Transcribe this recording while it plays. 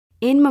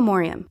In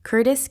Memoriam,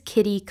 Curtis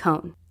Kitty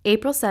Cone,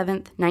 April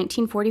 7th,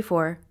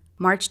 1944,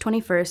 March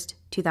 21st,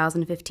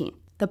 2015.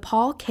 The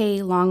Paul K.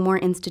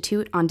 Longmore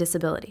Institute on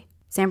Disability,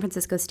 San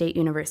Francisco State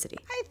University.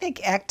 I think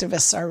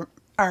activists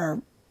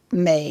are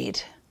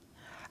made.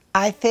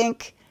 I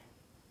think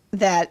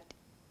that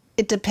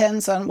it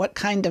depends on what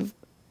kind of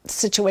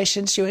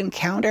situations you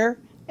encounter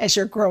as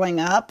you're growing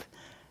up.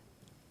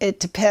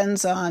 It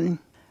depends on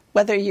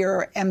whether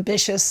you're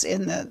ambitious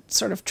in the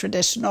sort of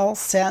traditional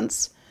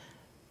sense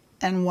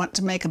and want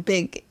to make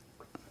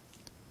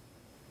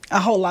a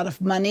whole lot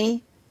of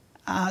money,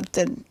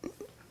 then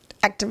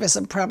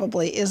activism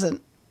probably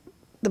isn't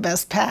the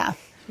best path.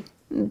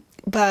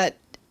 But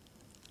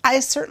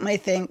I certainly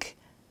think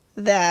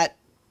that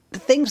the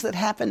things that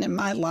happened in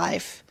my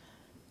life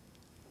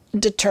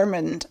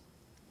determined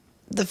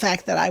the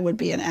fact that I would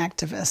be an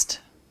activist.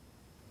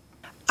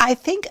 I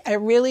think I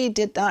really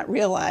did not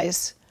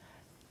realize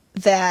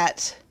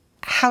that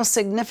how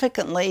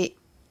significantly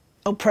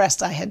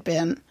oppressed I had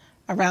been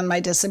around my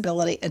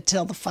disability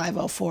until the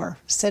 504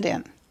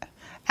 sit-in,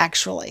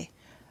 actually.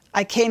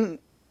 I came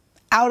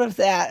out of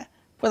that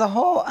with a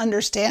whole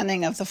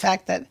understanding of the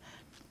fact that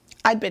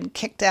I'd been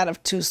kicked out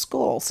of 2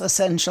 schools,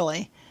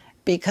 essentially,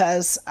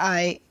 because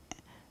I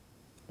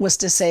was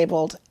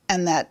disabled,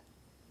 and that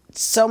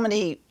so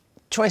many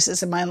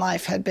choices in my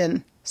life had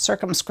been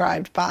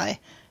circumscribed by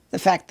the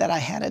fact that I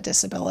had a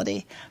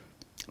disability.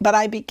 But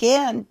I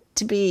began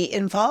to be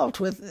involved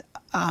with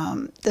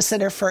the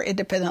Center for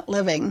Independent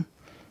Living,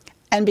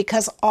 and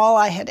because all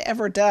I had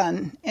ever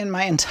done in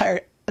my entire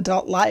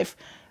adult life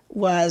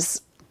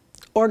was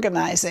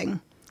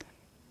organizing,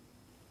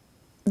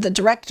 the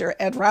director,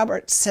 Ed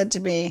Roberts, said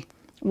to me,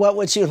 "What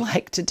would you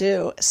like to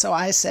do?" So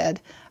I said,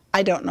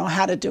 "I don't know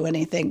how to do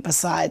anything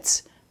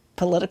besides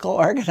political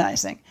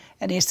organizing."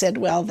 And he said,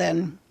 "Well,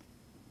 then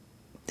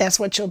that's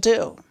what you'll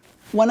do."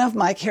 One of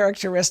my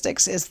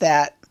characteristics is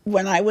that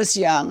when I was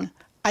young,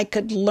 I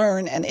could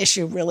learn an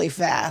issue really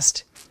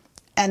fast,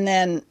 and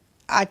then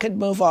I could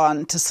move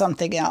on to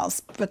something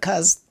else,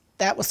 because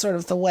that was sort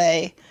of the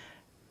way.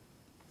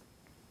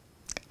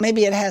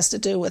 Maybe it has to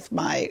do with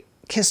my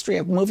history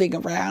of moving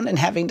around and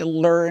having to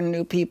learn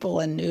new people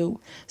and new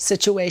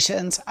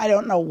situations. I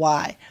don't know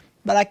why,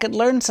 but I could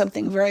learn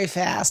something very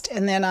fast,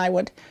 and then I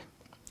would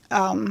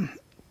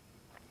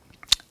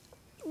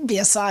be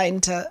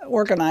assigned to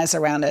organize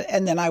around it,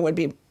 and then I would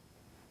be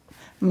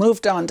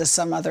moved on to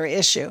some other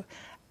issue.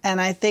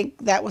 And I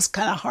think that was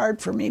kind of hard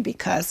for me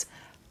because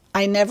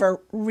I never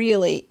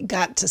really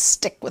got to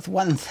stick with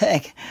one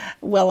thing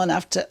well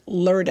enough to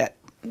learn it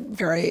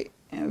very,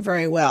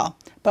 very well.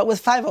 But with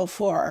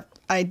 504,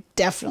 I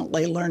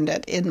definitely learned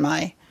it in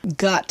my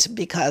gut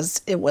because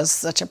it was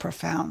such a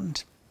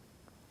profound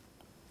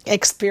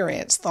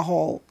experience, the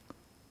whole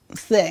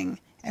thing.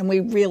 And we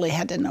really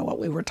had to know what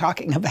we were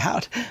talking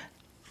about.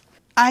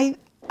 I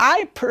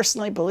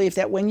personally believe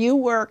that when you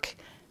work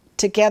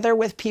together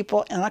with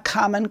people in a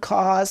common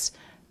cause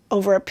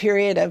over a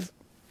period of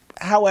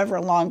however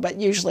long, but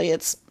usually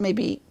it's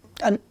maybe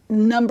a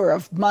number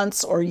of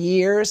months or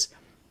years,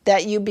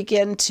 that you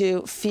begin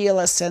to feel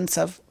a sense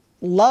of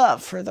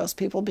love for those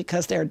people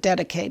because they're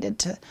dedicated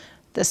to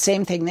the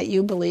same thing that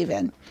you believe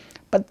in.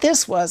 But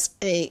this was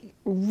a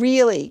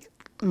really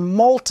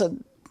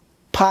molten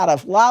pot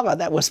of lava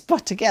that was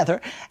put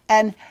together,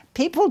 and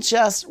people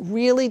just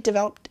really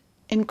developed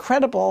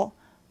incredible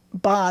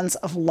bonds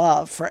of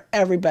love for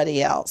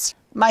everybody else.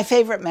 My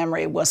favorite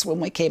memory was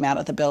when we came out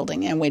of the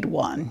building and we'd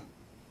won,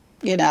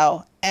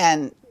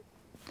 and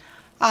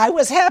I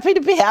was happy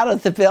to be out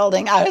of the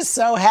building. I was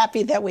so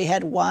happy that we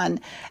had won.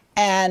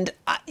 And,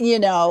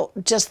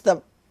 just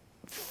the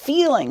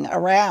feeling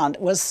around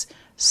was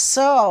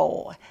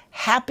so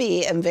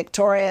happy and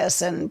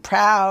victorious and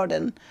proud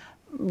and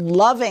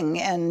loving,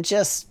 and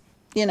just,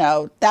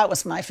 that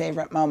was my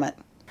favorite moment.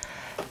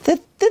 The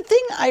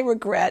thing I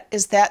regret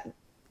is that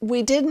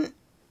we didn't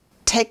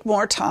take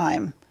more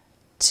time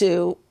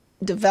to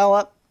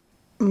develop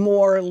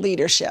more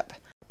leadership,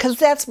 because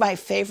that's my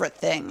favorite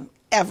thing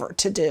ever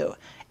to do,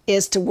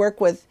 is to work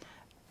with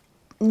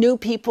new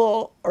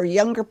people or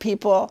younger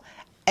people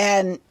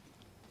and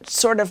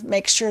sort of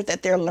make sure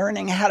that they're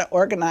learning how to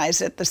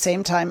organize at the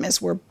same time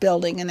as we're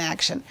building an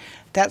action.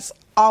 That's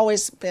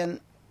always been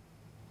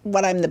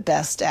what I'm the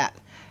best at.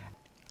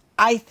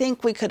 I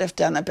think we could have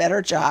done a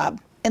better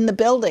job in the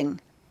building,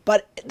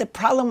 but the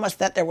problem was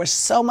that there was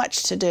so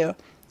much to do.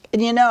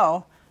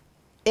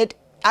 And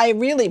I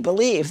really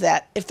believe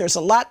that if there's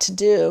a lot to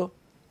do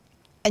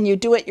and you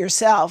do it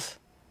yourself,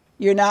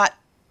 you're not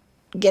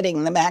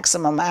getting the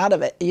maximum out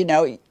of it.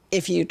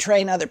 If you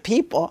train other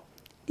people,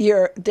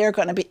 they're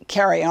going to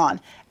carry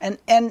on.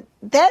 And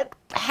that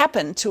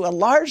happened to a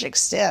large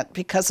extent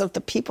because of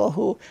the people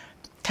who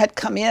had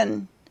come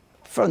in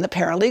from the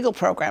paralegal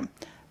program.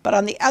 But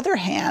on the other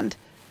hand,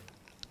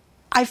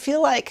 I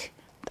feel like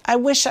I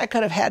wish I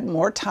could have had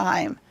more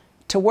time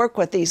to work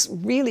with these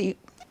really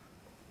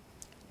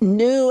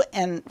new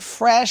and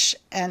fresh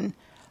and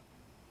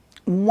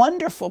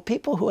wonderful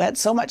people who had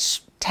so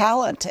much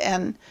talent.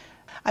 And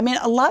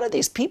a lot of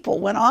these people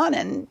went on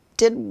and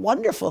did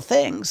wonderful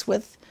things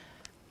with,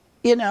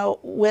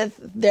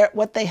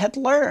 what they had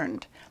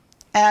learned.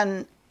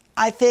 And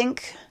I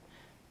think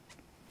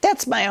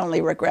that's my only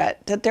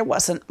regret, that there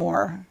wasn't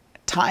more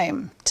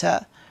time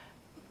to,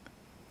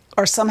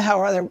 or somehow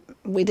or other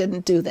we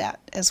didn't do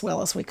that as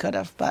well as we could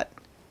have.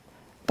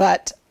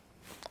 But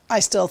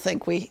I still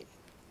think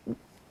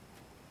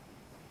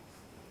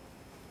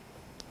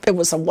it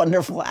was a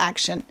wonderful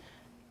action.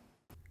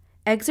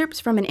 Excerpts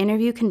from an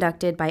interview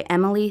conducted by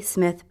Emily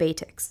Smith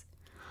Batix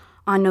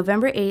on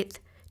November 8,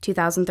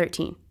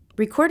 2013,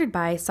 recorded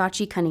by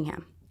Sachi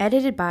Cunningham,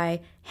 edited by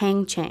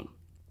Hang Chang.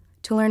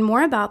 To learn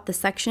more about the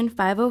Section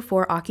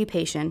 504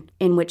 occupation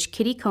in which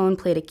Kitty Cohn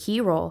played a key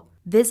role,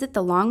 visit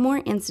the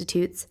Longmore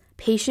Institute's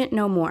Patient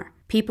No More,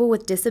 People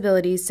with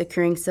Disabilities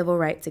Securing Civil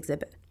Rights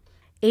exhibit.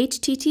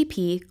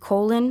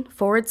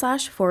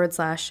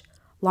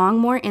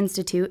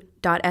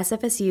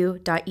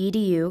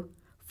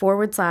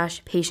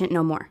 http://longmoreinstitute.sfsu.edu/patient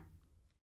no more.